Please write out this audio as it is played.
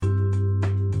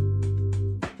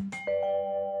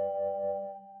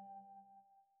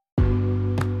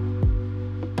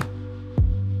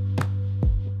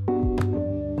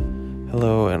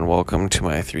welcome to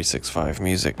my 365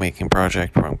 music making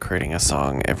project where I'm creating a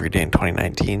song every day in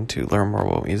 2019 to learn more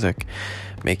about music,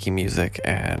 making music,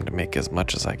 and make as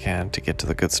much as I can to get to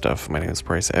the good stuff. My name is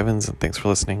Bryce Evans, and thanks for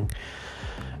listening.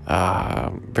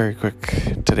 Very quick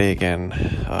today again.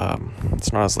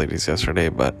 It's not as late as yesterday,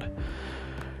 but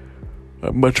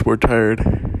I'm much more tired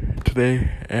today,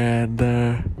 and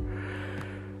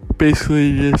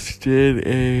basically just did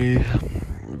a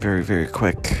very, very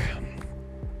quick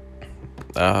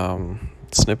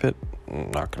snippet.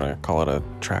 I'm not gonna call it a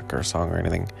track or song or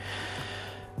anything.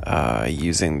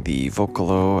 Using the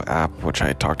Vocalo app, which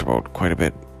I talked about quite a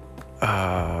bit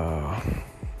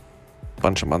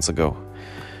bunch of months ago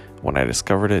when I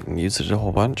discovered it and used it a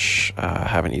whole bunch.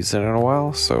 Haven't used it in a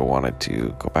while, so wanted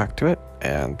to go back to it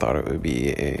and thought it would be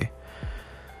a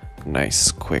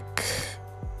nice quick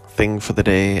thing for the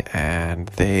day. And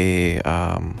they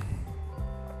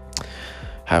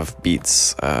have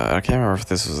beats. I can't remember if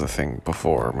this was a thing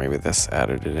before, maybe this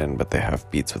added it in, but they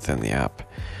have beats within the app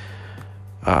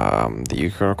that you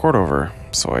can record over.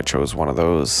 So I chose one of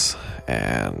those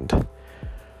and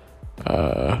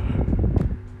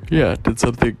did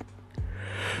something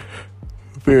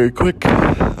very quick.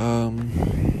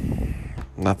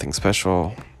 Nothing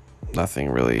special, nothing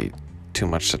really too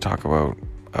much to talk about.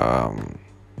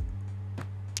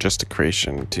 Just a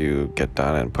creation to get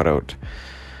done and put out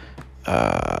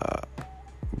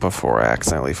before I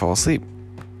accidentally fall asleep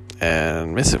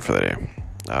and miss it for the day.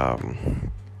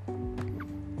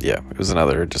 It was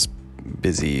another just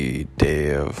busy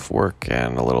day of work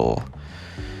and a little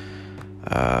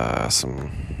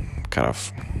some kind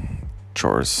of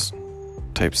chores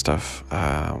type stuff.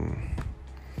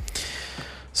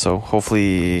 So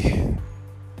hopefully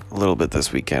a little bit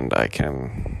this weekend I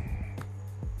can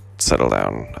settle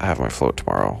down. I have my float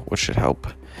tomorrow, which should help.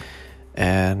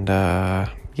 And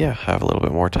have a little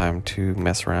bit more time to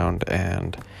mess around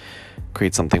and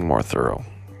create something more thorough.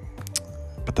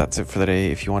 But that's it for the day.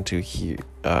 If you want to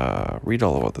read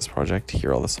all about this project,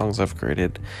 hear all the songs I've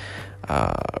created,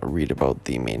 read about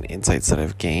the main insights that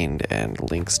I've gained, and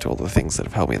links to all the things that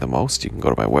have helped me the most, you can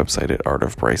go to my website at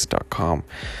artofbryce.com.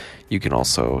 You can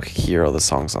also hear all the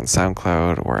songs on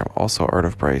SoundCloud, where I'm also Art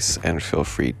of Bryce, and feel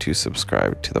free to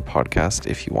subscribe to the podcast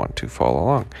if you want to follow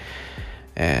along.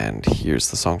 And here's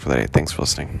the song for the day. Thanks for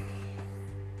listening.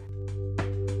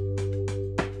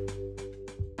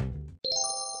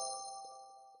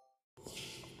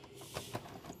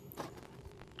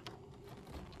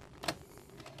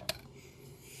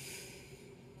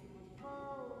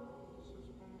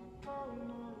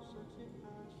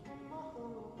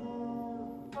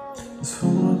 It's for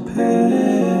my pain.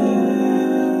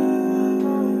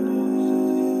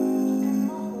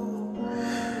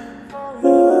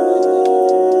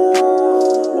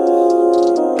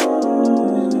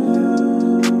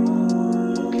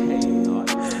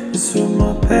 It's for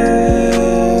my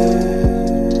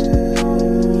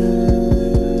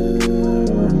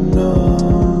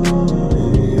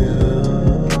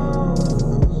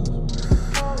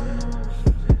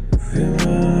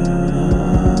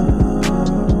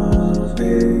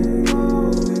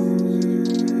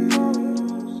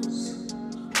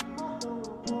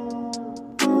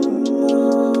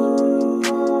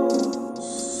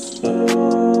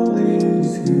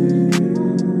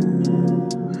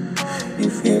you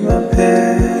feel my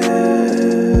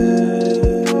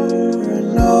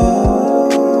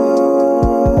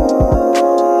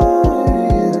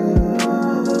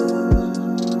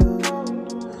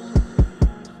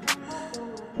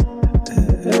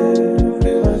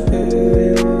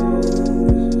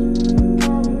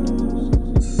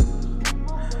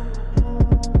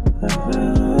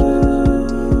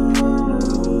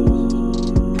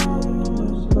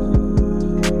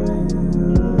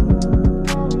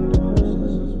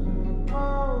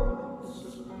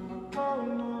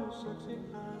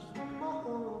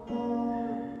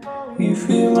You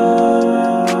feel my